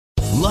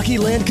Lucky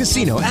Land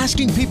Casino,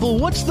 asking people,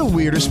 what's the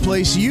weirdest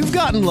place you've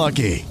gotten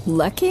lucky?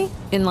 Lucky?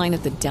 In line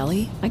at the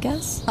deli, I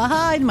guess?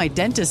 Aha, in my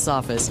dentist's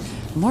office.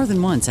 More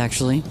than once,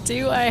 actually.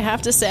 Do I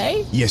have to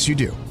say? Yes, you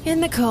do. In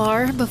the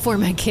car before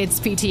my kids'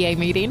 PTA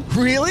meeting.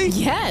 Really?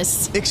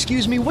 Yes.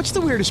 Excuse me, what's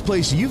the weirdest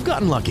place you've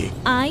gotten lucky?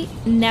 I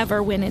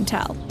never win and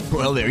tell.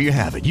 Well, there you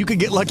have it. You can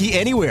get lucky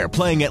anywhere,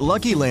 playing at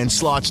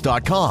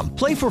LuckyLandSlots.com.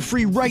 Play for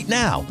free right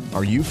now.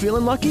 Are you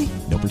feeling lucky?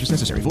 No purchase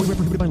necessary. Void where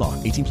prohibited by law.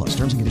 18 plus.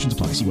 Terms and conditions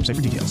apply. See website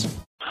for details.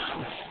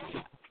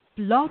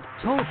 Blog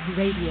Talk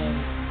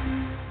Radio.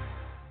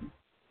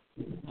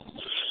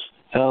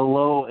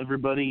 Hello,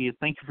 everybody.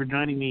 Thank you for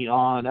joining me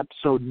on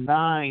episode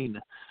 9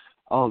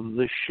 of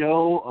the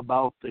show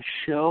about the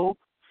show.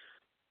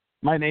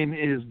 My name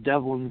is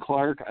Devlin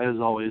Clark. As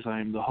always, I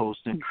am the host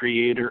and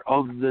creator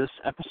of this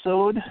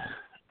episode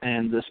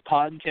and this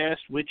podcast,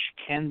 which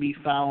can be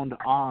found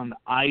on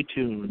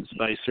iTunes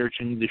by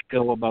searching the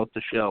show about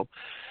the show.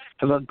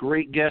 I have a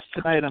great guest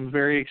tonight. I'm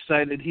very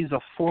excited. He's a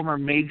former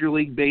Major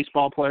League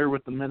Baseball player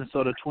with the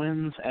Minnesota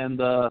Twins and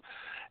the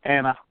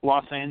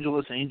Los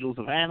Angeles Angels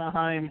of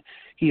Anaheim.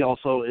 He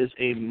also is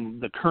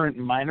the current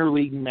minor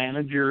league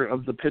manager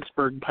of the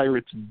Pittsburgh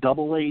Pirates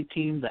AA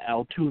team, the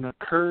Altoona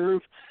Curve,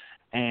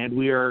 and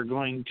we are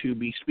going to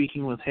be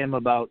speaking with him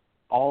about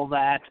all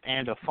that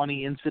and a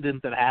funny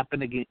incident that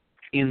happened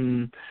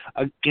in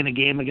a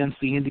game against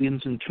the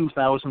Indians in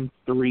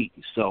 2003.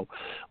 So,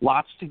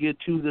 lots to get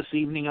to this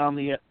evening on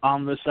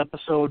this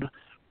episode.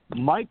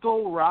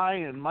 Michael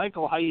Ryan.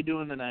 Michael, how you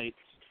doing tonight?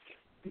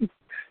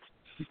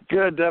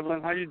 Good,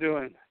 Devlin. How you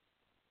doing?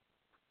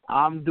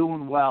 I'm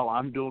doing well.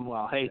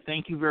 Hey,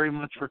 thank you very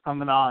much for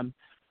coming on.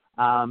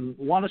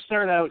 Want to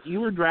start out, you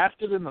were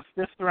drafted in the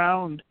 5th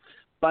round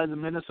by the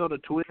Minnesota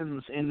Twins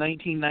in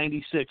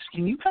 1996.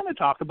 Can you kind of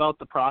talk about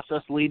the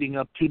process leading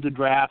up to the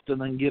draft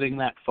and then getting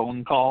that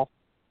phone call?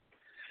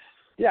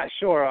 Yeah,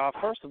 sure.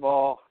 First of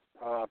all,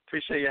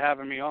 appreciate you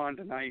having me on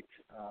tonight.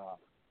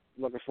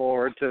 Looking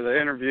forward to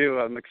the interview.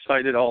 I'm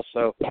excited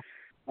also.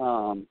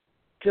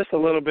 Just a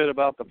little bit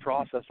about the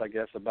process, I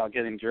guess, about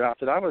getting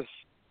drafted.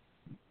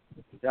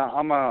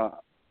 I'm a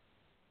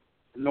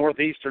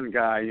northeastern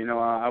guy. You know,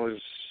 I was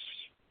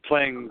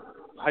playing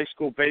high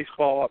school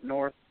baseball up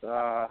north,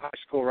 high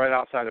school right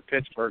outside of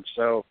Pittsburgh.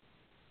 So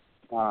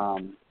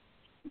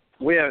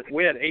we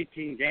had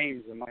 18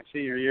 games in my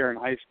senior year in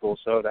high school.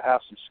 So to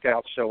have some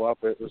scouts show up,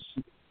 it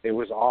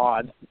was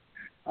odd,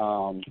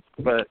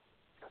 but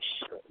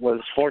was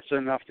fortunate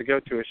enough to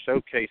go to a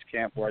showcase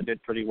camp where I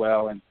did pretty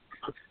well and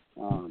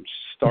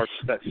started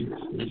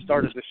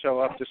to show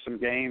up to some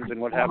games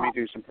and would have me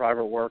do some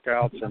private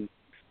workouts. And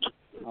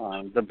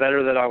the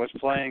better that I was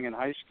playing in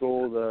high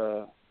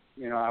school,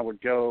 I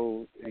would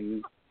go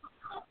and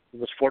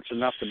was fortunate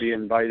enough to be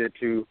invited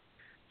to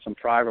some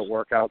private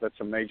workouts at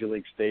some major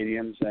league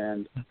stadiums.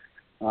 And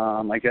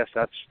I guess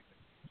that's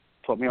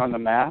put me on the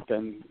map.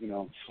 And,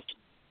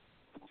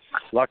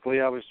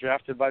 luckily I was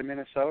drafted by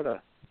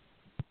Minnesota.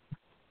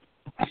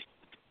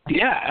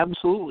 Yeah,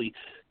 absolutely.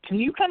 Can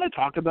you kind of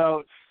talk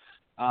about,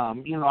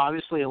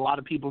 obviously a lot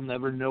of people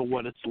never know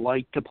what it's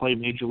like to play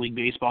Major League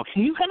Baseball.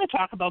 Can you kind of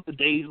talk about the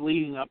days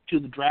leading up to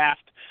the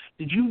draft?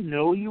 Did you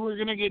know you were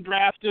going to get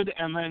drafted?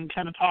 And then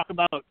kind of talk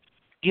about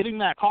getting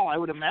that call. I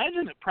would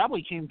imagine it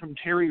probably came from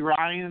Terry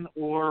Ryan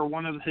or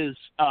one of his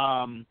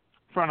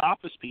front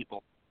office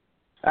people.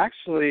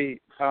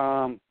 Actually,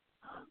 I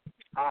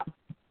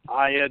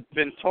had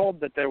been told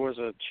that there was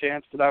a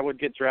chance that I would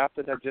get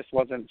drafted. I just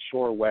wasn't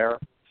sure where.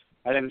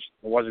 I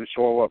wasn't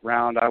sure what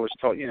round. I was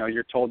told,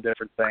 you're told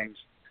different things.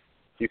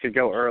 You could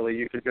go early,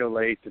 you could go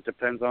late. It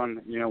depends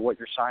on, what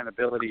your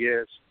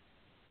signability is.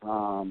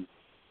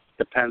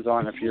 Depends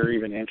on if you're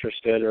even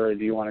interested or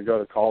do you want to go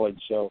to college.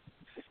 So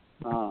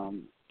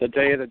the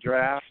day of the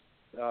draft,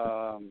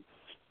 I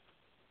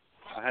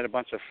had a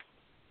bunch of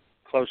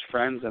close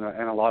friends and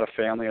a lot of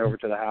family over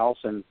to the house.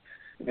 And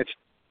it's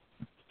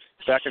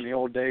back in the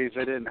old days,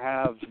 they didn't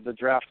have the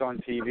draft on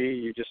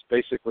TV. You just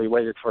basically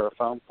waited for a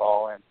phone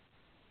call. And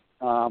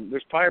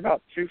there's probably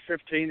about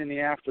 2:15 in the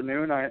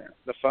afternoon.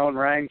 The phone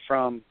rang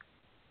from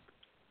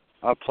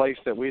a place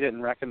that we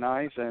didn't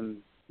recognize,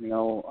 and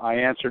I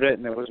answered it,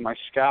 and it was my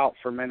scout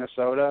for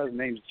Minnesota. His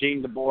name's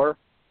Gene DeBoer.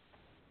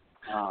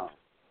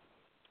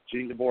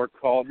 Gene DeBoer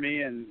called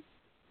me and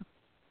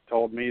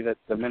told me that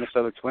the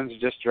Minnesota Twins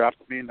just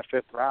drafted me in the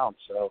 5th round.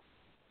 So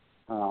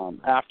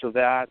after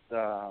that,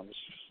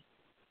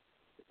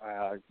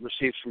 I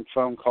received some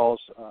phone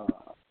calls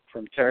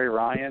from Terry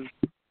Ryan.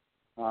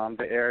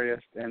 The area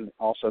and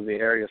also the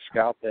area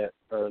scout the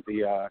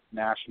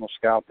national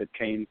scout that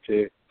came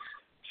to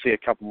see a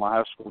couple of my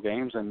high school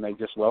games, and they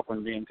just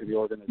welcomed me into the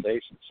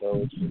organization.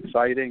 So it's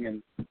exciting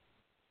and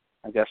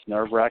I guess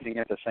nerve-wracking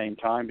at the same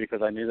time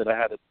because I knew that I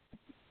had a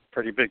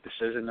pretty big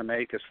decision to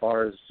make as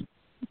far as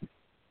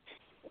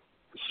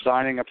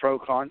signing a pro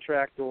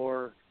contract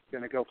or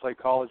going to go play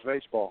college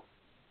baseball.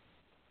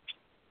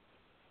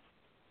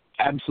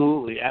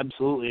 Absolutely. And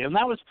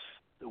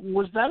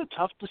was that a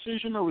tough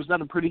decision or was that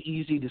a pretty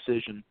easy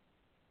decision?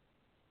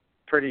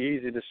 Pretty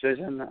easy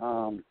decision.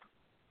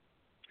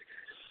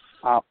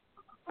 I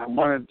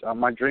wanted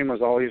my dream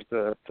was always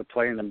to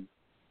play in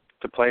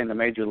the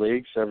major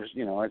leagues. So,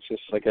 it's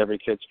just like every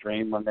kid's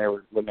dream when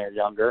they're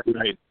younger.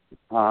 Right.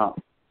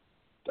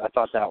 I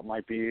thought that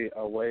might be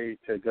a way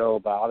to go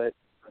about it,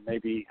 or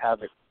maybe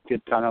have it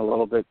get done a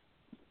little bit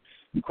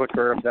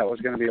quicker if that was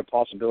going to be a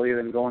possibility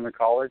than going to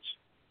college.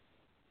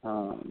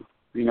 I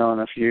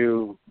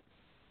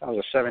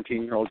was a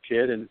 17-year-old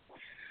kid, and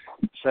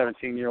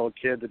 17-year-old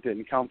kid that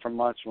didn't come from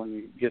much, when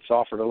he gets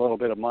offered a little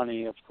bit of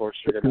money, of course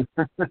you're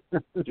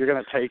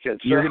gonna take it.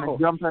 You're gonna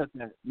jump at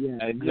that. Yeah,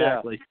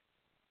 exactly.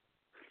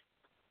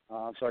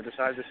 So I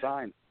decided to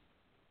sign.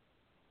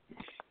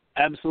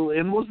 Absolutely.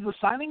 And was the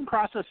signing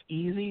process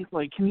easy?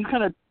 Like, can you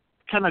kind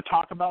of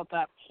talk about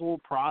that whole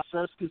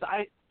process? Because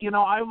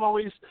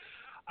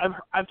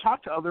I've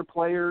talked to other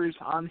players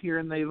on here,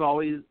 and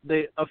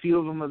a few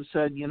of them have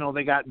said,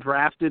 they got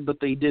drafted, but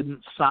they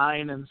didn't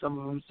sign, and some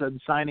of them said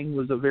signing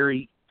was a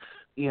very,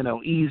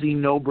 easy,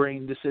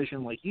 no-brain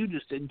decision like you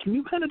just did. Can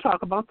you kind of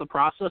talk about the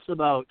process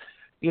about,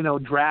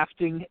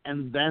 drafting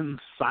and then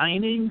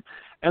signing?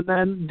 And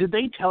then did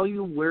they tell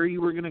you where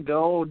you were going to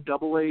go,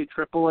 AA,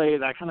 AAA,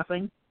 that kind of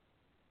thing?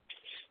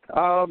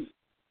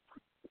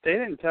 They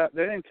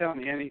didn't tell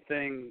me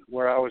anything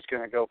where I was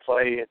going to go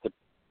play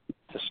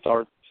to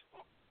start.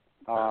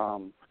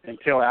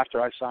 Until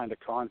after I signed a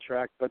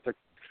contract, but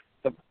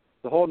the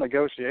whole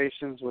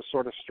negotiations was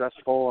sort of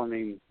stressful. I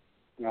mean,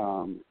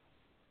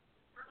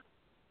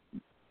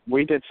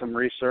 we did some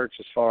research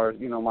as far as,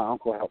 my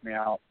uncle helped me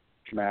out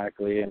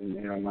dramatically,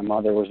 and my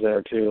mother was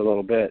there too a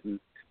little bit, and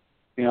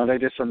they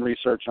did some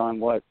research on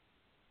what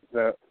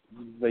the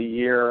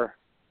year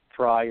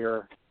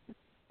prior,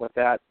 what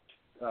that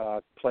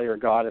player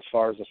got as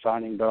far as the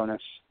signing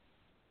bonus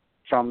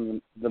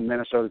from the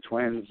Minnesota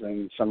Twins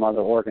and some other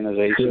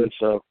organizations.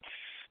 So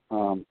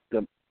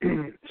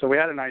so we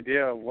had an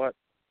idea of what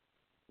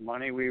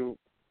money we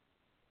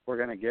were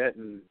going to get,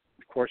 and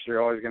of course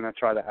you're always going to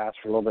try to ask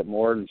for a little bit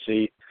more and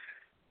see,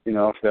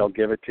 if they'll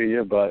give it to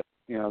you. But,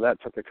 that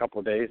took a couple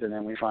of days, and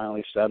then we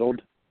finally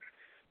settled.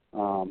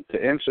 The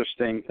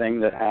interesting thing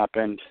that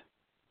happened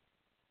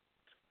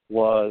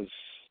was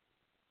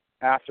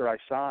after I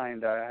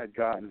signed, I had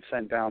gotten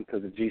sent down to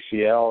the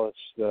GCL.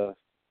 It's the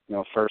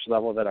first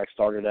level that I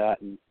started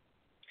at, and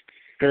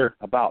sure.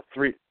 About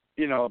 3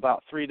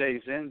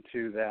 days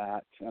into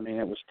that, I mean,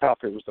 it was tough.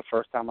 It was the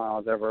first time I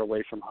was ever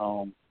away from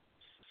home.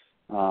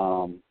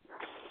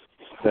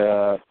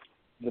 The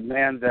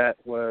man that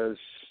was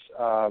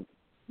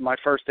my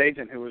first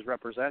agent who was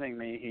representing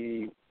me,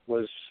 he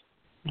was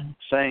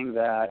saying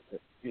that,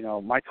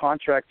 my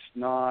contract's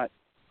not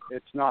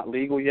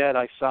legal yet.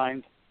 I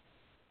signed.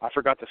 They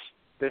forgot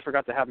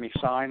to have me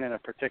sign in a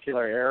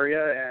particular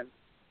area, and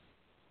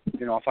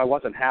if I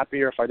wasn't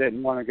happy or if I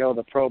didn't want to go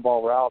the pro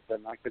ball route, then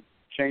I could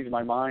change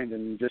my mind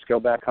and just go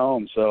back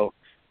home. So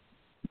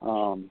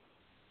I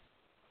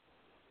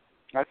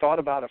thought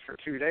about it for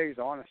 2 days,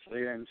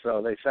 honestly, and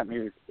so they sent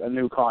me a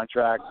new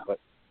contract, but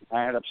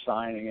I ended up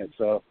signing it.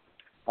 So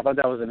I thought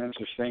that was an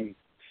interesting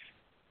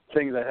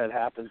thing that had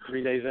happened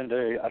 3 days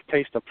into a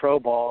taste of pro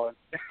ball.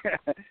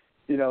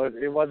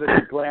 It wasn't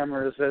as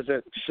glamorous as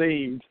it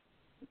seemed,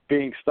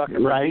 being stuck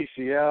in the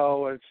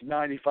ACL. It's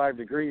 95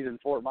 degrees in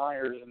Fort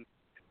Myers, and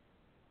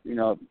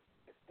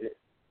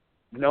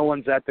no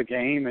one's at the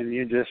game, and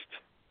it's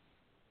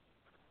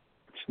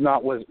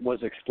not what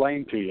was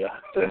explained to you.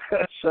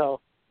 So,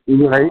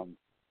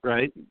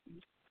 right.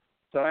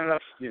 So I ended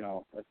up,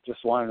 I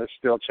just wanted to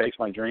still chase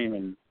my dream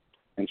and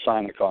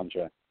sign a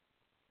contract.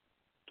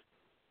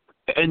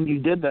 And you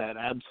did that,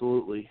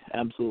 absolutely.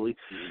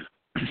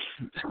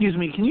 Excuse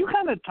me, can you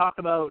kind of talk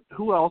about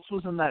who else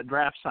was in that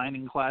draft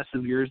signing class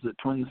of yours that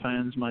Twins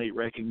fans might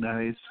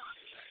recognize?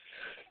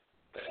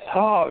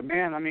 Oh,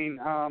 man, I mean,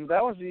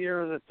 that was the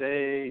year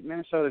that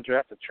Minnesota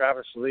drafted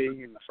Travis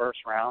Lee in the first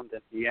round,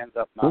 and he ends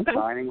up not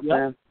signing with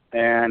them.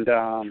 And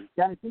I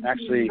think he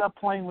ended up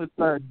playing with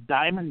the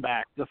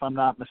Diamondbacks, if I'm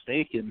not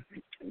mistaken.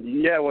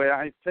 Yeah, well,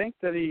 I think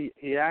that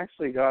he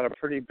actually got a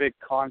pretty big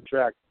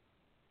contract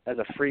as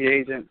a free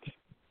agent.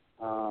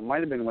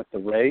 Might have been with the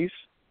Rays,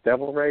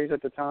 Devil Rays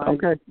at the time.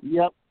 Okay.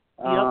 Yep.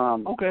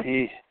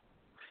 Okay.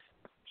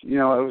 It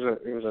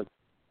was a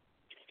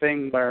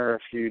thing where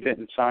if you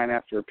didn't sign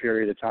after a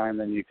period of time,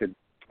 then you could,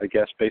 I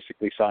guess,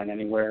 basically sign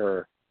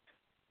anywhere.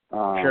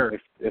 Or sure.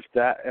 If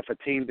a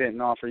team didn't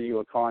offer you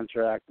a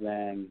contract,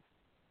 then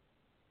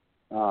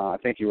I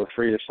think you were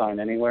free to sign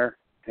anywhere.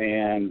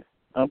 And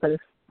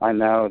I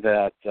know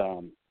that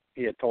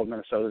he had told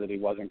Minnesota that he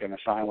wasn't going to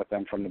sign with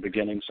them from the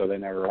beginning, so they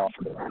never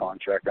offered him a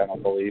contract, I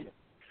don't believe.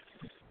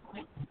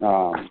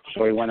 So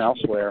he went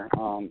elsewhere.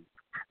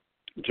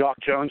 Jock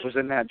Jones was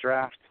in that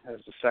draft as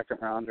the second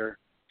rounder.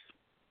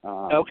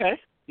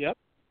 Yep.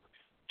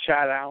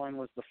 Chad Allen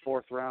was the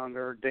fourth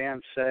rounder.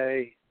 Dan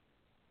Say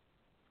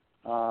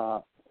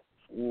was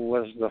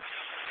the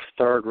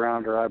third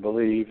rounder, I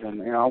believe,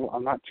 and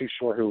I'm not too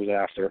sure who was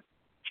after.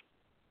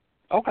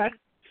 Okay.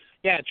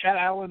 Yeah, Chad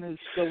Allen is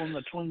still in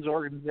the Twins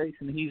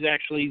organization. He's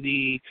actually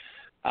the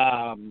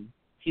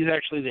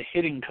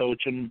hitting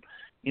coach, and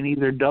in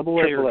either Double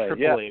A or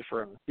Triple A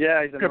for him.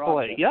 Yeah, he's in Triple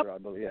A. Yep. I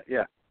believe.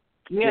 Yeah.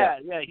 Yeah,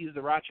 he's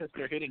the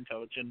Rochester hitting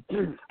coach,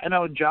 and I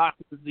know Jock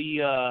was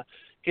the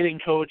hitting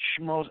coach,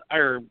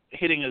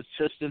 hitting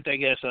assistant, I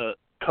guess,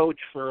 coach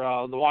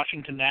for the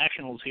Washington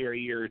Nationals here a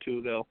year or two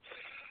ago.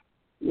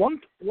 One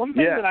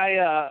thing that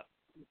I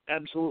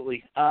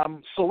absolutely.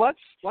 So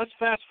let's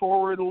fast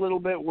forward a little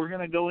bit. We're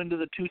going to go into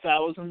the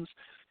 2000s.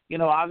 You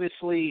know,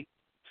 obviously,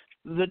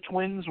 the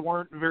Twins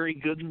weren't very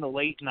good in the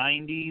late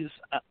 90s.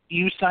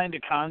 You signed a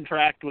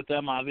contract with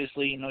them,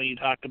 obviously. You know, you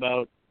talked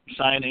about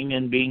signing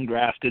and being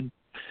drafted.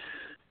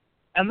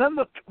 And then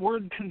the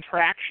word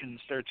contraction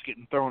starts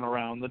getting thrown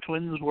around. The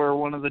Twins were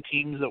one of the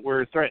teams that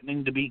were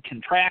threatening to be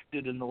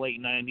contracted in the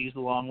late 90s,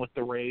 along with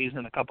the Rays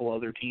and a couple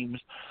other teams.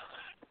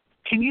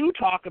 Can you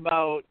talk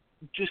about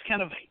just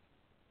kind of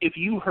if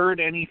you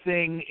heard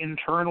anything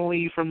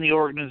internally from the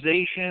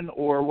organization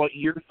or what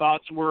your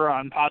thoughts were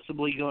on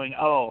possibly going,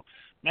 oh,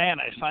 man,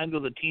 I signed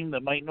with a team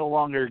that might no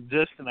longer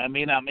exist and I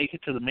may not make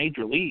it to the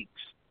major leagues?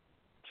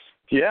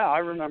 Yeah, I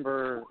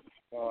remember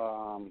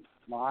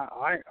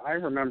I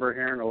remember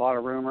hearing a lot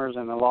of rumors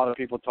and a lot of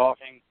people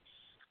talking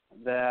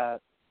that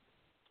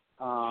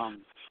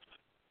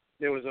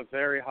there was a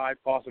very high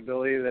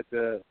possibility that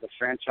the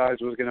franchise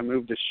was going to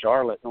move to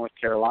Charlotte, North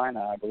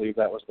Carolina. I believe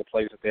that was the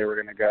place that they were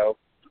going to go.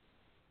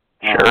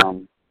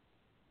 Sure.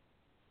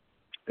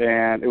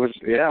 And it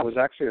was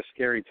actually a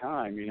scary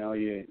time. You know,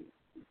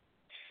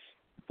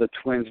 the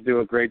Twins do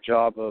a great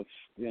job of,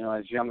 you know,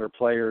 as younger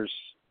players,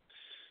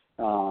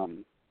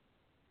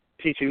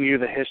 teaching you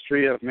the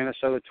history of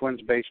Minnesota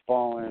Twins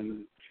baseball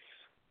and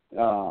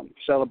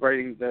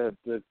celebrating the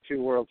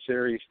 2 World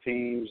Series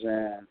teams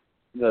and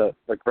the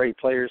great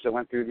players that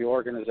went through the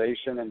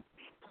organization. And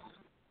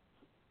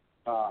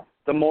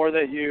the more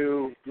that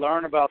you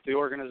learn about the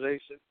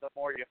organization, the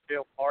more you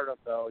feel part of,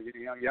 though. You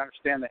know, you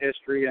understand the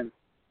history and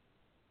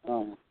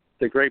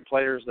the great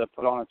players that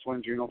put on a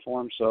Twins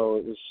uniform.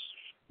 So it's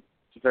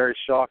very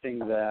shocking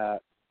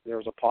that there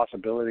was a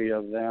possibility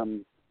of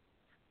them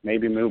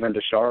maybe moving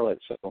to Charlotte.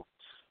 So,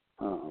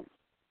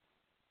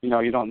 you know,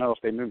 you don't know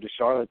if they move to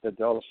Charlotte that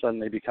all of a sudden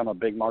they become a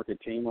big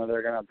market team where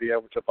they're going to be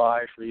able to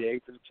buy free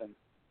agents, and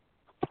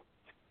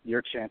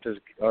your chances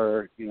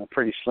are, you know,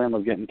 pretty slim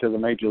of getting to the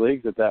major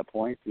leagues at that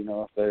point. You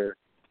know, if they're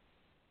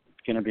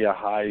going to be a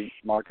high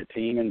market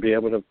team and be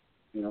able to,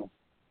 you know,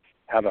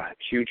 have a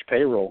huge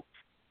payroll.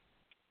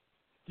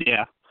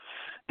 Yeah.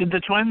 Did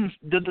the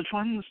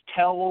Twins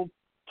tell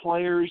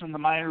players in the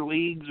minor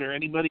leagues or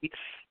anybody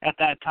at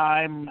that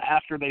time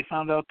after they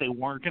found out they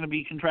weren't going to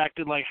be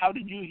contracted? Like, how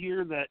did you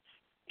hear that,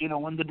 you know,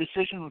 when the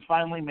decision was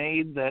finally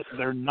made that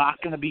they're not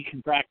going to be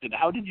contracted?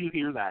 How did you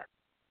hear that?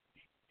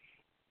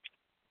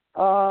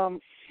 I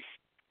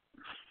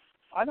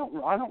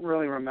don't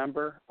really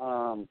remember.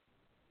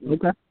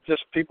 Okay.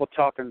 Just people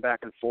talking back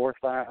and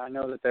forth. I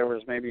know that there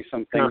was maybe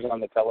some things on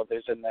the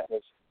television that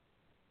was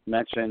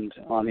mentioned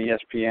on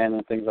ESPN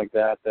and things like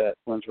that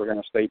Twins were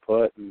going to stay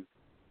put, and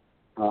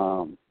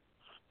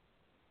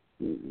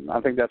I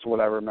think that's what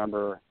I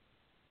remember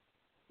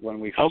when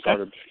we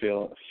started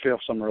to feel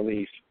some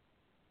relief.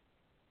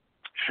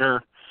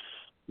 Sure.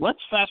 Let's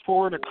fast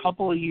forward a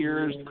couple of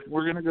years.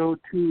 We're going to go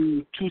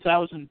to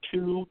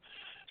 2002.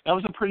 That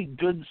was a pretty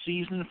good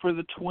season for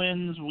the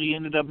Twins. We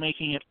ended up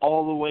making it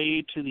all the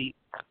way to the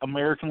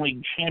American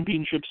League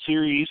Championship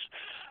Series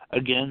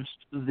against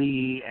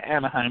the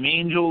Anaheim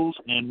Angels,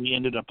 and we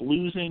ended up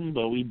losing,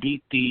 but we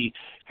beat the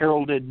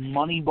heralded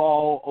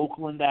Moneyball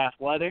Oakland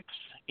Athletics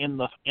in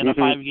a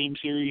 5-game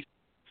series.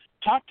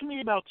 Talk to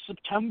me about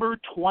September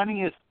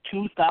 20th,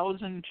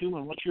 2002,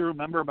 and what you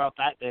remember about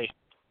that day.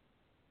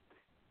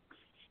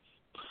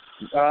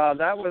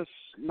 That was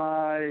it's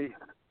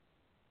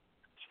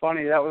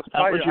funny. That was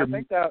probably, I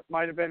think that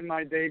might have been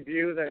my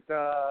debut.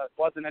 That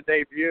wasn't a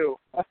debut.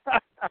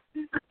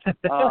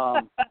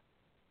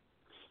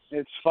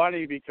 It's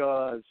funny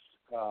because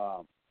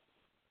the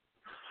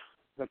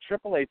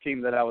AAA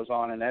team that I was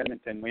on in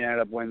Edmonton, we ended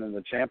up winning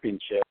the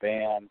championship,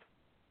 and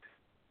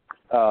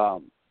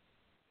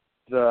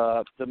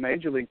the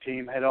major league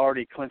team had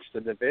already clinched the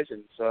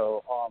division.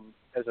 So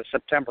as a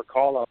September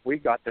call-up, we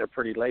got there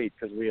pretty late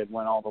because we had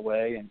went all the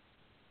way, and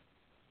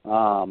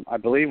I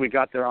believe we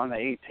got there on the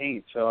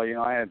 18th. So, you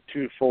know, I had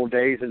 2 full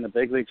days in the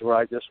big leagues where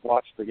I just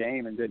watched the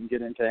game and didn't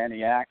get into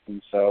any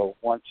action. So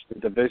once the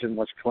division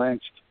was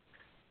clinched,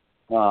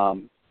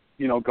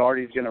 you know,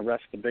 Gardy's going to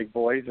rest the big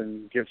boys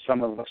and give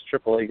some of us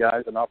AAA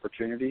guys an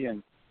opportunity.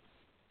 And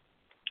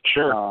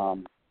sure.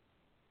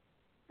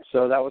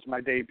 So that was my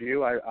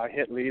debut. I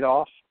hit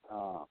leadoff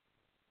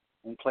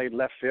and played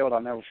left field. I'll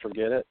never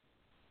forget it.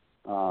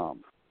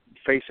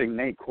 Facing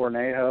Nate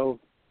Cornejo,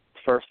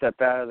 first at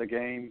bat of the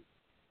game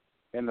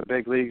in the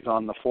big leagues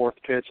on the 4th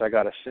pitch. I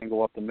got a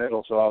single up the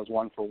middle, so I was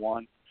 1 for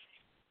 1.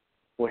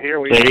 Well, here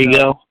we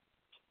go.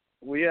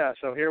 Well, yeah,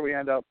 so here we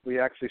end up, we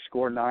actually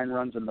scored 9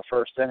 runs in the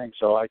first inning,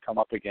 so I come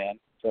up again.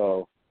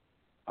 So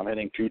I'm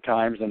hitting 2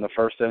 times in the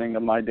first inning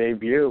of my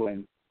debut,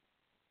 and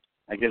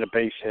I get a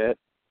base hit,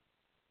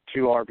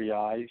 2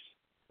 RBIs,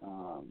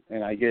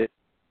 and I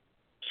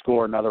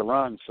score another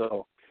run.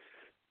 So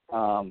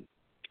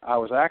I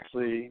was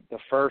actually the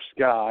first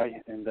guy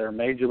in their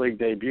major league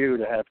debut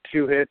to have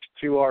 2 hits,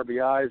 2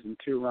 RBIs, and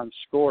 2 runs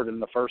scored in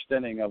the first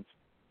inning of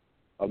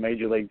a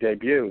major league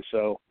debut.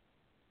 So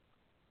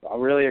I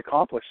really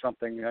accomplished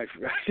something. I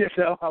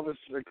was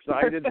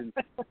excited, and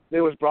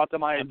it was brought to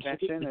my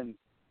attention, and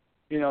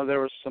there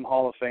was some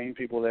Hall of Fame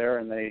people there,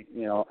 and they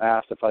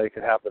asked if I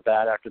could have the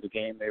bat after the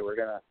game. They were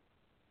gonna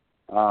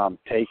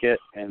take it,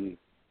 and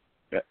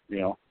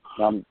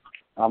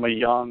I'm a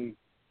young,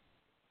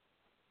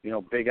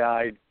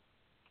 big-eyed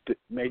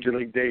major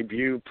league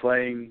debut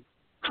playing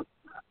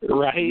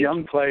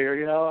young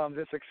player. I'm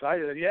just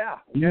excited.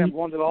 I'm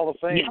going to the Hall of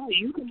Fame. Yeah,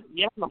 you can.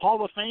 Yeah, the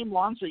Hall of Fame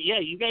wants it. Yeah,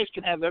 you guys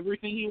can have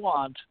everything you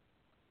want.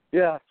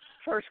 Yeah,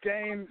 first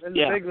game in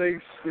the big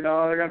leagues. They're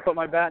going to put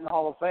my bat in the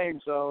Hall of Fame,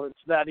 so it's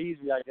that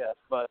easy, I guess.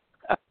 But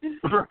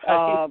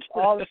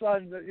all of a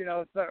sudden,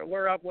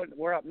 we're up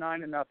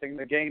 9-0.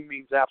 The game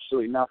means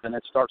absolutely nothing.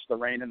 It starts to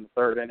rain in the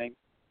 3rd inning.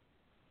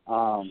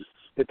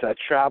 It's a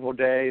travel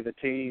day. The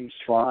team's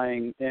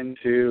flying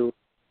into,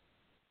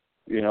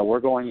 we're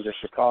going to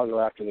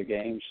Chicago after the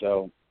game.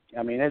 So,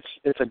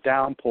 it's a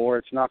downpour.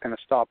 It's not going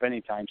to stop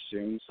anytime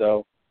soon.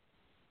 So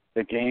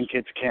the game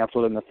gets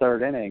canceled in the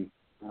 3rd inning.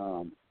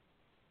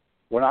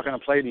 We're not going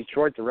to play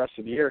Detroit the rest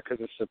of the year because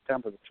it's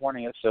September the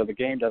 20th, so the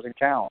game doesn't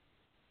count.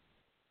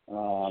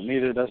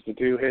 Neither does the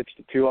 2 hits,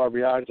 the 2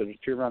 RBIs, or the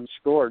 2 runs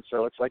scored.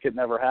 So it's like it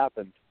never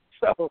happened.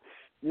 So,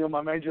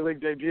 my major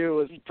league debut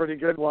was a pretty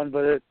good one,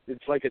 but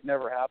it's like it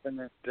never happened.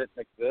 It didn't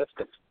exist.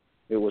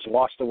 It was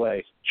washed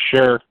away.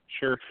 Sure.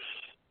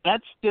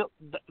 That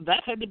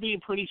had to be a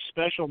pretty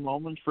special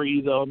moment for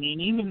you, though.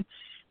 Even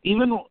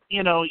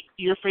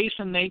you're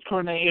facing Nate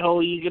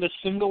Cornejo. You get a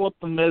single up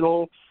the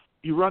middle.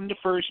 You run to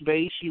first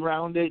base. You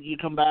round it. You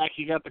come back.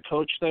 You got the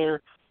coach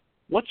there.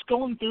 What's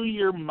going through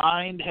your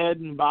mind, head,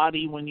 and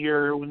body when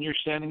you're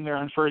standing there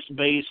on first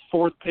base,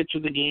 4th pitch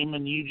of the game,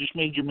 and you just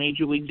made your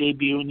major league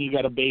debut and you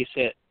got a base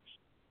hit?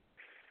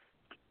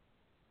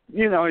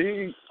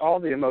 All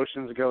the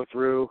emotions go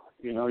through.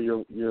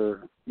 Your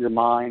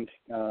mind.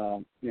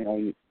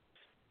 You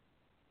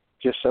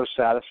just so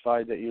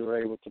satisfied that you were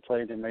able to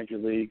play in the major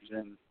leagues,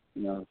 and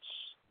to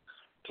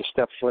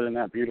step foot in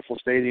that beautiful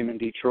stadium in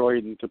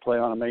Detroit and to play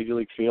on a major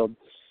league field.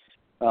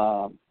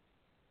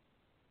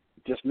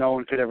 Just no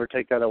one could ever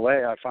take that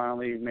away. I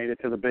finally made it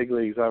to the big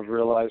leagues. I've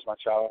realized my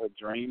childhood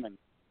dream, and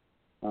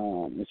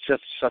it's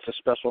just such a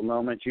special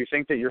moment. You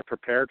think that you're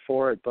prepared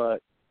for it,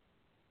 but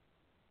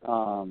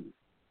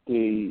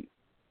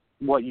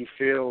what you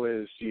feel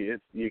is you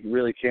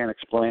really can't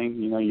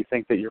explain. You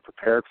think that you're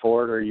prepared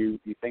for it, or you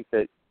think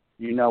that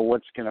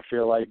what's going to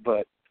feel like,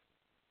 but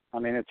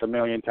it's a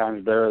million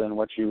times better than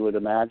what you would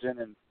imagine,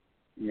 and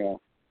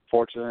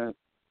fortunate,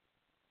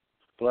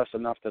 blessed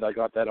enough that I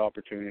got that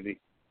opportunity.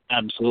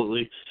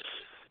 Absolutely.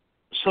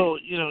 So,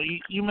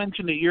 you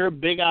mentioned that you're a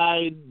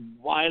big-eyed,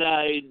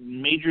 wide-eyed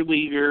major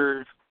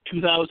leaguer,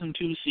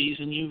 2002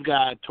 season. You've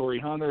got Torrey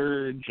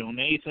Hunter, Joe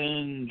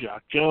Nathan,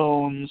 Jock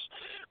Jones,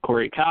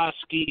 Corey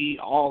Koski,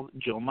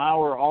 Joe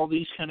Mauer, all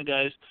these kind of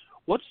guys.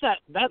 What's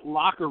that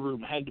locker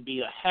room had to be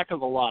a heck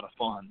of a lot of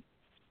fun.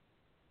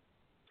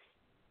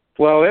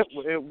 Well,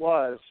 it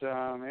was.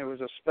 It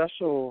was a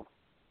special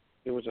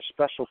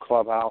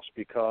clubhouse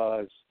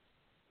because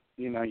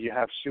you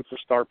have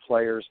superstar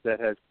players that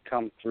had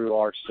come through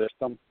our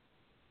system.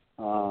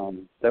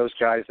 Those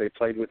guys, they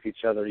played with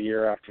each other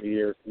year after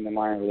year in the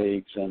minor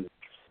leagues, and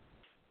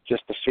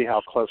just to see how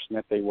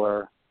close-knit they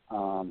were,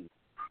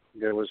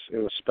 it was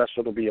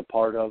special to be a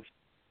part of,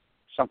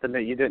 something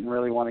that you didn't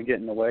really want to get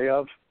in the way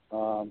of,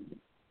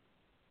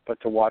 but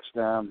to watch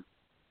them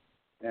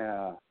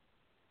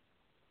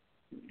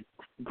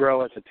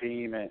grow as a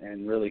team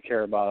and really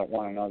care about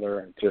one another,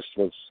 it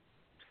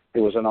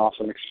was an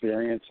awesome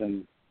experience,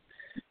 and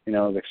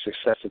the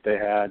success that they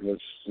had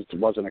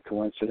wasn't a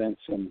coincidence,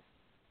 and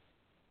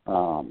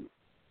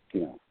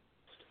you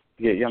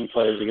get young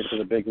players to get to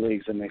the big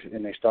leagues and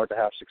they start to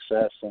have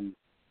success and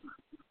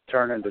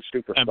turn into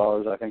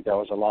superstars. I think that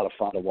was a lot of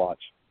fun to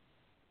watch.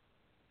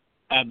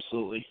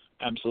 Absolutely.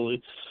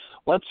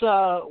 Let's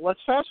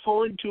fast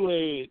forward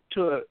to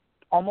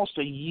almost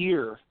a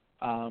year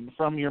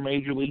from your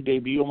major league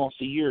debut,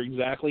 almost a year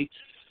exactly.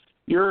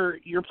 You're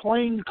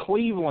playing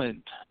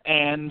Cleveland,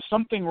 and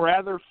something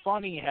rather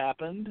funny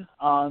happened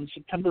on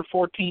September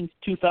 14th,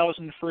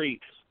 2003.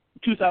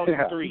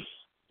 Yeah.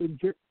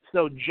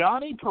 So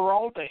Johnny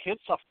Peralta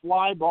hits a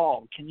fly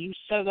ball. Can you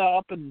set that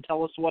up and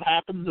tell us what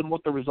happens and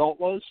what the result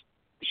was?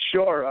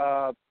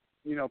 Sure.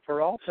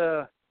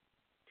 Peralta,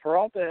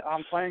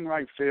 I'm playing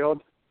right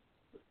field,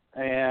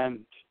 and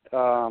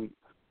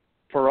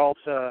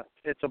Peralta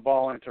hits a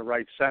ball into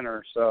right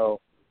center, so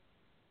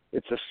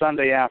it's a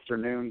Sunday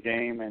afternoon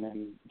game, and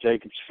in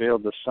Jacobs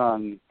Field, the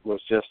sun was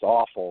just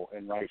awful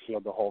in right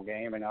field the whole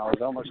game, and I was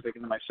almost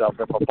thinking to myself,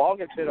 if a ball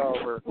gets hit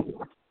over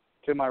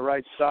to my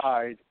right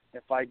side,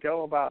 if I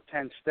go about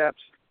 10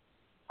 steps,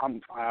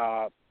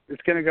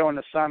 it's going to go in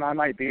the sun, I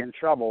might be in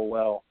trouble.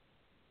 Well,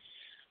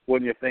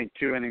 wouldn't you think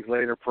 2 innings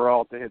later,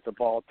 Peralta hit the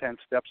ball 10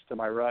 steps to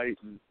my right,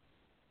 and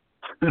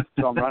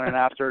So I'm running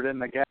after it in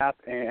the gap,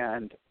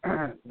 and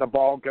the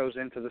ball goes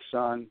into the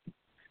sun.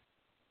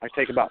 I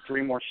take about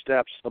 3 more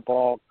steps. The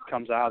ball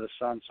comes out of the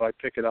sun, so I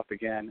pick it up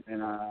again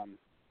and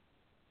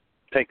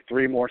take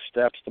 3 more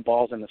steps. The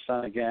ball's in the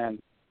sun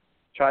again.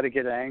 Try to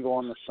get an angle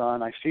in the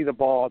sun. I see the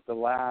ball at the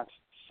last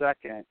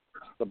second,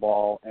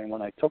 and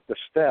when I took the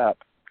step,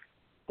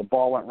 the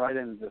ball went right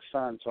into the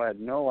sun, so I had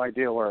no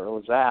idea where it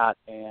was at,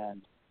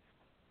 and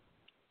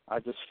I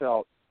just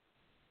felt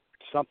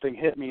something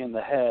hit me in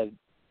the head,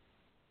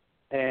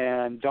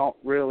 and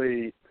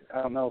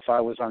I don't know if I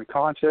was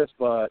unconscious,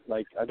 but,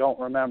 I don't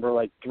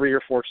remember, 3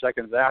 or 4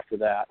 seconds after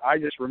that. I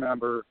just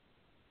remember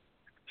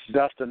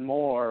Dustin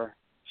Moore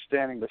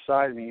standing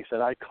beside me. He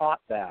said, "I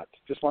caught that.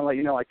 Just want to let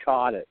you know I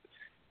caught it."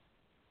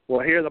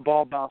 Well, here the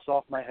ball bounced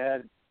off my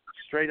head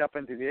straight up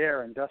into the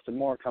air, and Dustin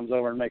Moore comes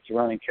over and makes a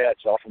running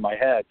catch off of my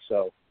head.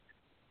 So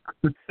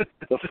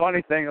the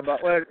funny thing it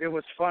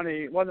was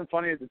funny. It wasn't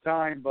funny at the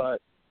time,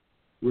 but,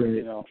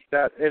 right.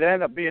 That it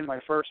ended up being my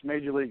first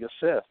major league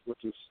assist,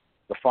 which is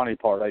the funny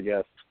part, I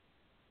guess.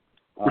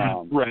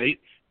 Right.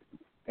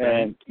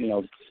 And,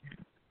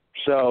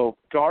 so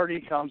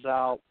Gardy comes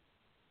out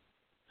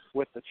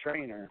with the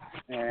trainer,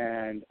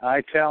 and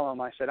I tell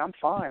him, I said, "I'm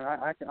fine.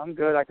 I'm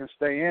good. I can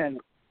stay in."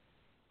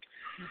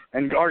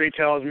 And Gardy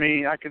tells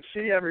me, "I can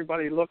see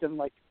everybody looking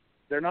like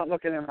they're not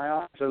looking in my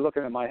eyes. They're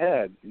looking in my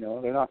head.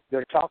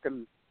 They're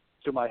talking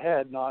to my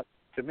head, not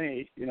to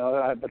me,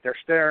 but they're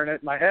staring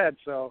at my head."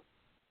 So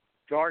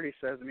Gardy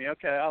says to me,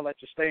 "Okay, I'll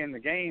let you stay in the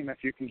game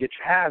if you can get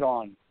your hat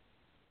on."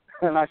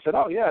 And I said,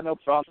 "Oh, yeah, no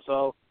problem."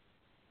 So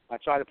I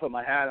try to put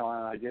my hat on,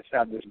 and I just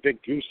have this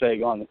big goose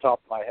egg on the top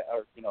of my head,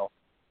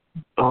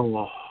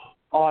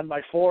 on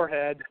my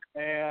forehead.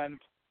 And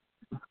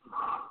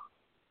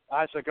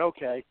I was like,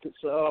 okay,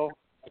 so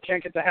I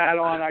can't get the hat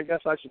on. I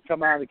guess I should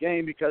come out of the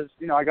game because,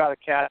 I got a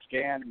CAT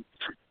scan and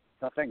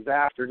things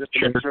after just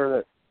to make sure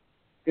that,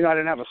 I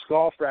didn't have a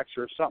skull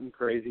fracture or something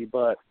crazy.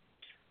 But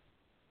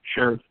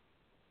sure.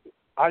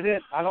 I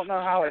don't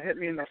know how it hit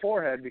me in the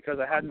forehead because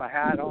I had my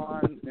hat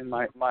on and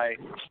I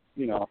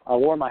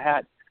wore my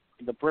hat,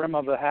 the brim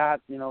of the hat,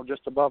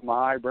 just above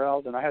my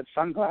eyebrows, and I had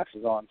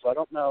sunglasses on. So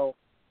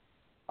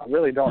I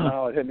really don't know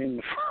how it hit me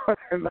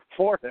in the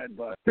forehead,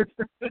 but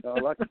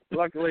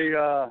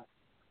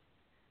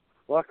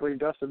luckily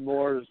Dustin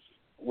Moore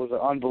was an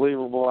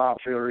unbelievable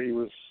outfielder. He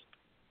was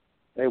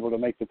able to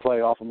make the play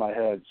off of my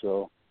head.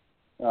 So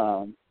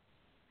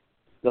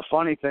the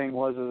funny thing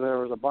was there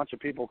was a bunch of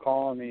people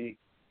calling me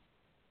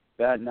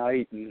that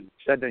night and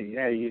said that,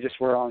 "Yeah, you just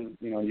were on,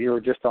 you were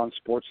just on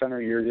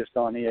SportsCenter, you were just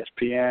on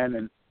ESPN."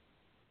 And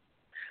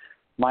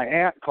my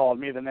aunt called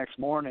me the next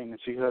morning,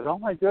 and she goes, "Oh,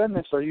 my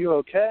goodness, are you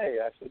okay?"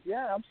 I said,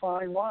 "Yeah, I'm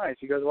fine. Why?"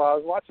 She goes, "Well, I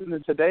was watching the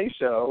Today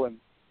Show, and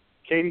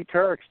Katie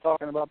Couric's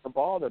talking about the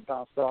ball that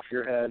bounced off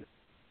your head."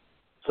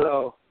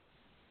 So,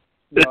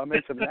 I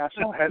made some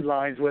national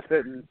headlines with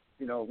it and,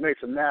 made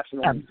some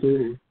national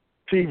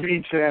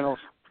TV channels.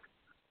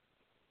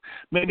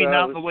 Maybe so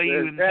not the way you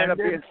intended. It ended up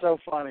being so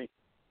funny.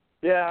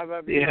 Yeah,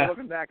 but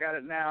looking back at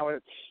it now,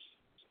 it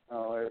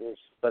was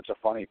such a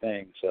funny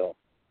thing. So,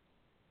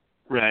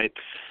 right.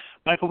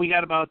 Michael, we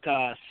got about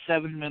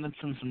 7 minutes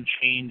and some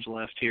change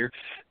left here.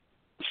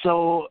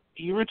 So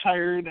you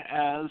retired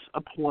as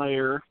a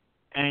player,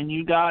 and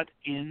you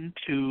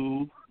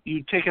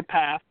take a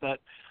path that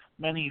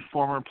many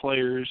former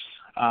players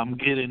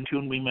get into,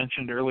 and we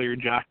mentioned earlier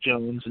Jock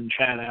Jones and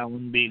Chad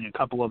Allen being a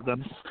couple of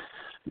them.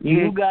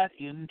 You got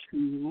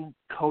into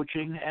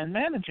coaching and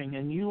managing,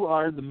 and you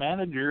are the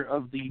manager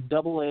of the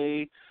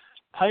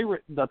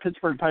the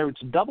Pittsburgh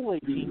Pirates AA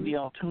team, the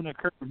Altoona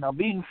Curve. Now,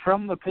 being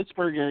from the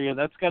Pittsburgh area,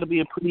 that's got to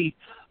be a pretty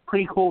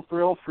cool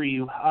thrill for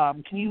you.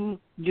 Can you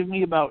give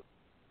me about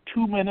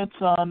 2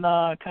 minutes on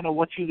kind of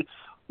what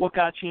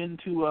got you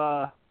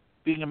into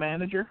being a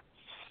manager?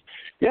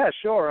 Yeah,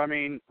 sure. I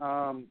mean,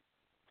 to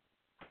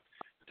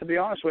be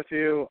honest with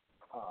you,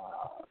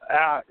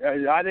 I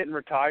didn't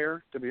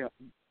retire.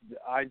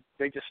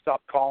 They just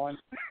stopped calling.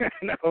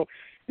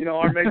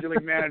 Our major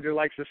league manager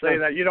likes to say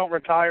that you don't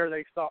retire;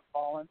 they stop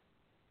calling.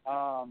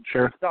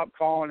 Sure. They stopped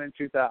calling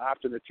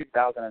after the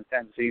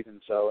 2010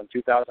 season. So in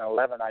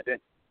 2011,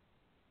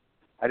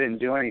 I didn't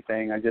do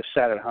anything. I just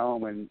sat at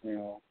home and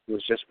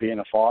was just being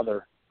a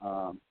father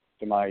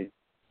to my,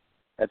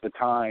 at the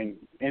time,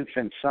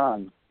 infant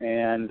son.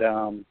 And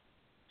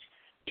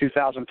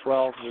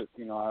 2012,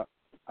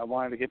 I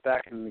wanted to get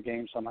back into the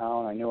game somehow,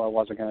 and I knew I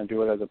wasn't going to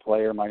do it as a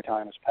player. My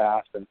time has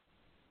passed, and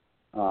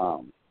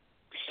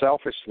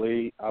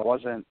selfishly, I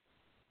wasn't,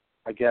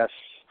 I guess,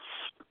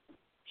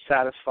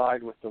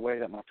 satisfied with the way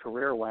that my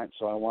career went,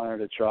 so I wanted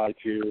to try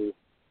to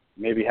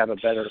maybe have a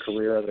better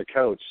career as a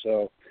coach.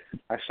 So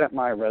I sent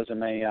my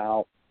resume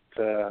out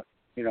to,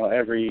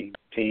 every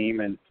team,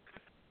 and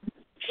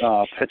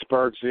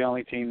Pittsburgh's the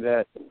only team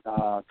that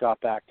got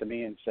back to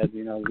me and said,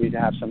 we'd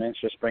have some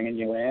interest bringing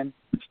you in,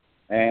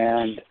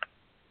 and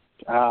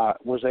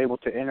was able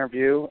to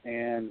interview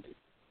and,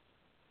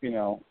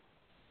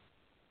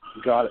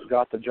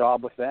 got the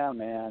job with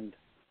them. And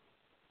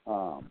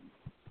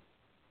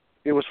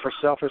it was for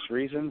selfish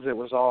reasons. It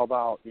was all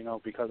about,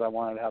 because I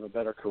wanted to have a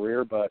better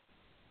career. But,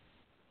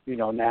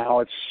 now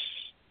it's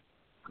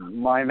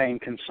my main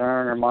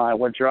concern, or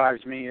what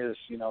drives me is,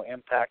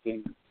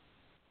 impacting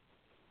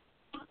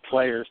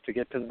players to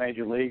get to the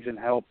major leagues and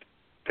help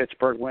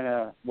Pittsburgh win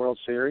a World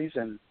Series,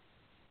 and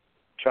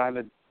trying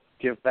to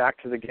give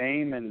back to the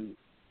game and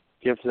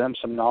give them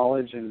some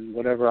knowledge and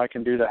whatever I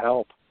can do to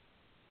help.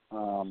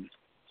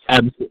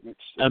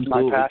 It's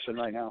my passion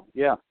right now.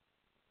 Yeah.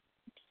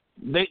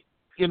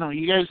 You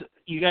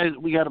guys,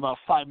 we got about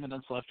 5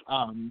 minutes left.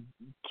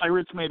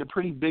 Pirates made a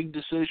pretty big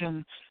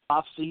decision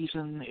off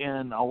season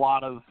in a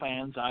lot of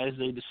fans' eyes.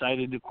 They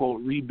decided to,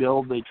 quote,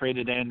 rebuild. They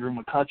traded Andrew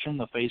McCutchen,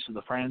 the face of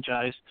the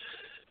franchise.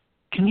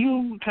 Can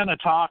you kind of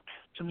talk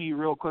to me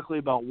real quickly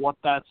about what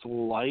that's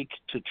like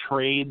to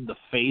trade the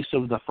face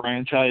of the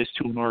franchise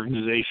to an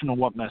organization, and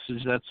what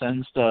message that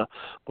sends to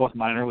both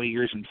minor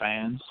leaguers and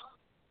fans?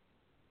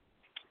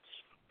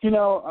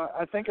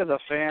 I think as a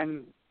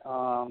fan,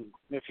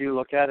 if you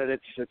look at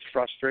it, it's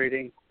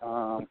frustrating.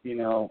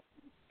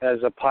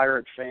 As a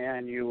Pirate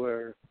fan,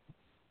 you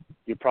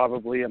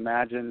probably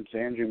imagined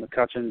Andrew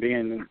McCutchen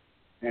being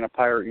in a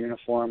Pirate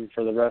uniform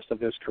for the rest of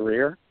his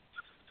career.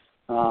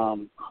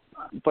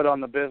 But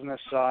on the business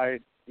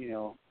side,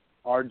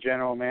 our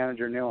general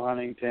manager, Neil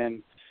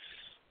Huntington,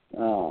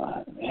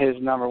 his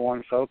number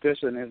one focus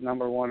and his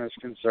number one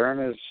concern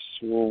is,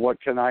 well,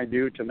 what can I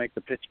do to make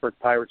the Pittsburgh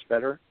Pirates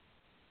better,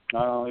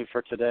 not only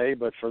for today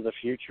but for the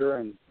future?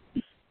 And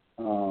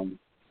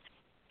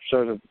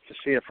so to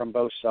see it from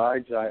both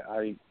sides,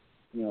 I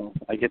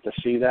get to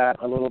see that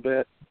a little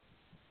bit.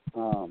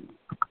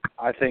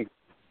 I think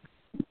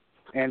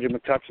Andrew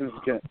McCutchen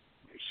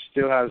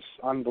still has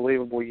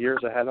unbelievable years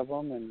ahead of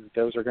him, and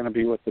those are going to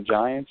be with the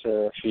Giants,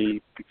 or if he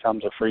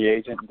becomes a free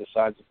agent and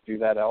decides to do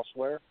that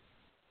elsewhere.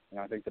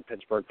 I think the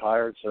Pittsburgh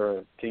Pirates are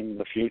a team of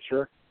the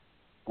future,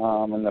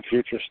 and the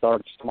future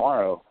starts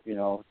tomorrow.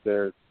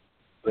 They're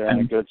in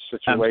a good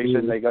situation.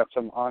 Absolutely. They got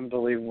some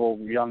unbelievable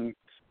young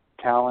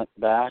talent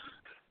back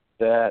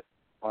that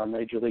are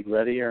Major League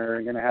ready, or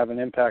are going to have an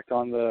impact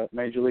on the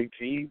Major League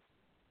team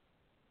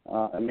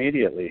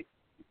immediately.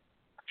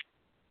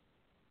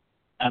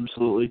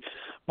 Absolutely.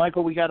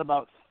 Michael, we got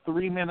about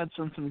 3 minutes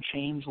and some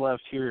change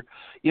left here.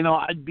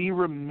 I'd be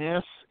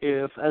remiss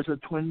if, as a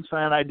Twins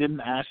fan, I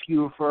didn't ask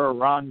you for a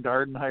Ron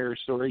Gardenhire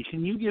story.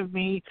 Can you give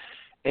me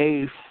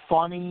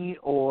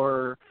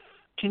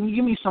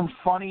some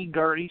funny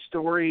Gardy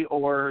story,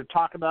 or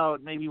talk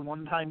about maybe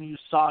one time you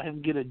saw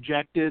him get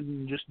ejected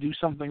and just do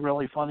something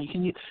really funny?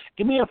 Can you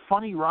give me a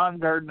funny Ron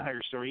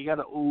Gardenhire story? You got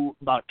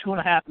about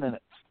 2.5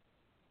 minutes.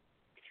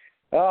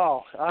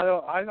 Oh,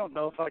 I don't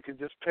know if I could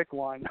just pick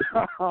one.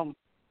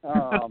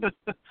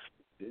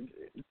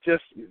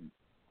 Just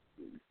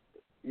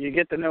you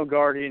get to know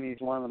Gardy, and he's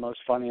one of the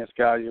most funniest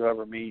guys you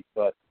ever meet.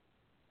 But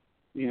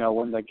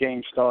when the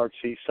game starts,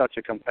 he's such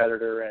a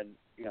competitor, and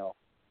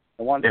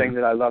the one thing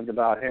that I loved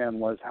about him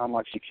was how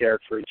much he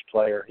cared for each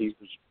player. He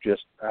was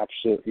just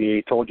absolutely,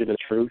 he told you the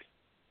truth,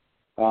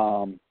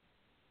 and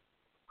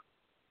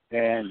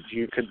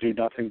you could do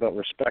nothing but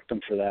respect him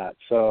for that.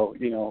 So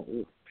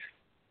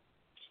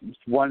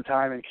one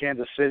time in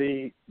Kansas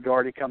City,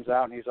 Gardy comes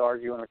out and he's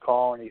arguing a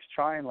call, and he's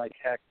trying like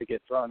heck to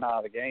get thrown out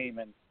of the game.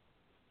 And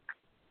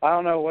I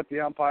don't know what the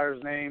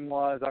umpire's name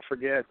was, I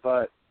forget,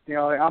 but the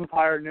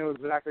umpire knew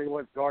exactly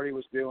what Gardy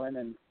was doing,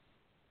 and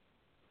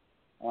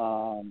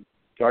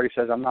Gardy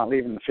says, "I'm not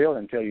leaving the field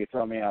until you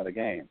throw me out of the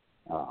game."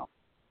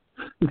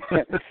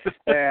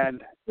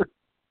 And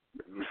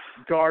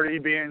Gardy,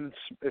 being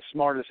as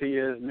smart as he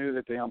is, knew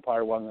that the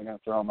umpire wasn't going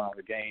to throw him out of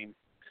the game.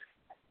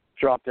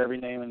 Dropped every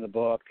name in the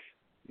book.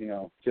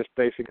 Just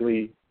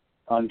basically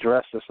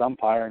undressed this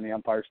umpire, and the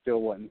umpire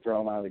still wouldn't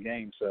throw him out of the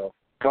game. So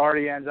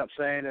Gardy ends up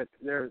saying that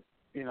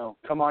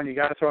come on, you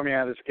got to throw me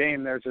out of this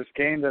game. There's this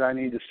game that I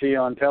need to see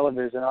on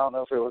television. I don't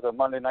know if it was a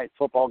Monday Night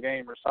Football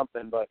game or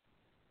something, but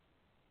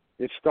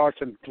it starts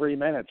in 3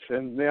 minutes,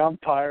 and the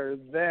umpire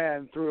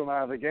then threw him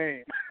out of the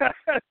game.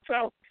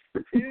 So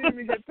he didn't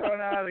even get thrown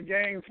out of the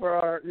game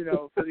for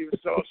because he was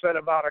so upset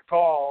about a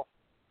call,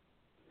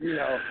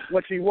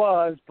 which he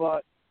was,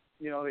 but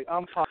the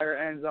umpire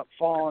ends up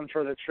falling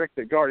for the trick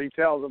that Gardy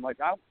tells him, like,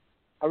 I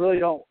really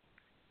don't,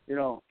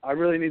 I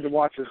really need to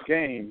watch this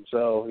game.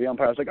 So the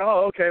umpire's like,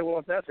 oh, okay, well,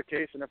 if that's the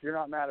case, and if you're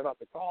not mad about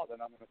the call,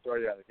 then I'm going to throw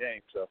you out of the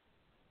game. So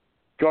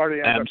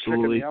Gardy ends up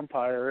tricking the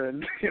umpire,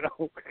 and,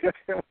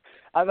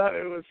 I thought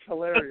it was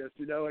hilarious,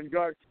 and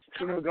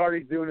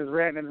Gardy's doing his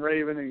ranting and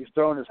raving, and he's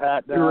throwing his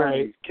hat down, right,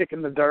 and he's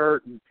kicking the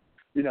dirt, and,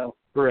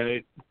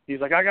 right. He's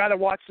like, I got to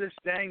watch this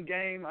dang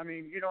game. I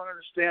mean, you don't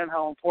understand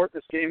how important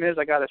this game is.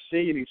 I got to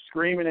see. And he's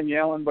screaming and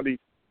yelling, but he's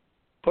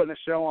putting a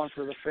show on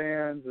for the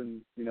fans.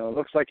 And, it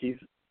looks like he's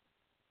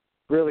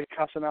really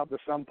cussing out this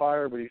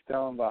umpire, but he's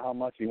telling about how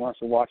much he wants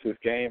to watch this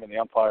game, and the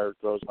umpire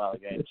throws him out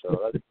of the game.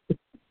 So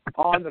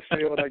on the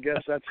field, I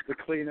guess that's the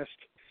cleanest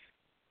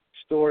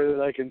story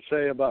that I can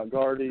say about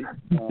Gardy.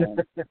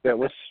 That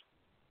was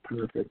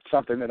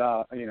something that,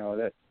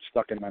 that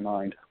stuck in my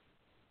mind.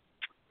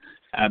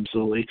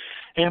 Absolutely.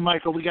 And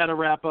Michael, we got to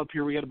wrap up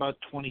here. We got about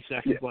 20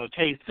 seconds left.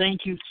 Hey,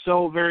 thank you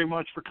so very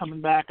much for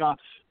coming back on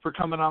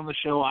the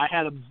show. I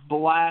had a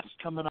blast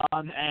coming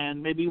on,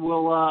 and maybe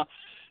we'll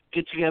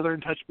get together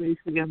and touch base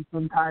again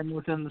sometime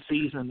within the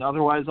season.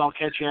 Otherwise, I'll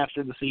catch you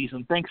after the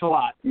season. Thanks a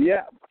lot.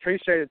 Yeah,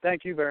 appreciate it.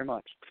 Thank you very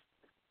much.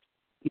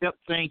 Yep,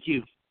 thank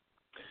you.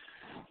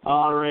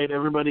 All right,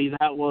 everybody,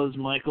 that was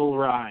Michael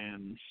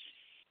Ryan.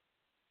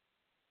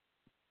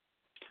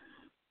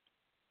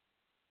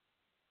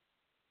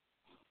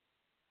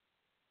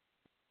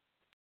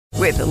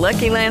 With the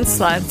Lucky Land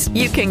Slots,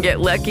 you can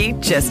get lucky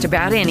just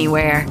about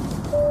anywhere.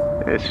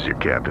 This is your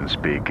captain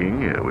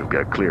speaking. We've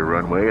got clear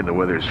runway and the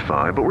weather's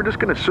fine, but we're just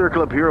going to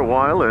circle up here a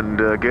while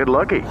and get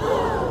lucky.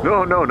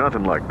 No,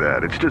 nothing like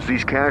that. It's just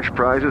these cash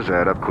prizes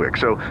add up quick.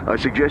 So I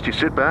suggest you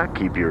sit back,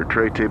 keep your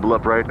tray table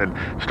upright, and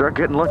start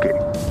getting lucky.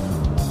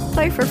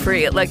 Play for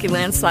free at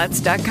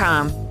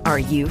LuckyLandSlots.com. Are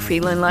you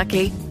feeling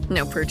lucky?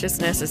 No purchase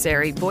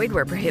necessary. Void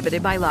where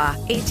prohibited by law.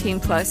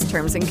 18+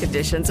 terms and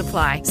conditions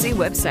apply. See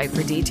website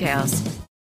for details.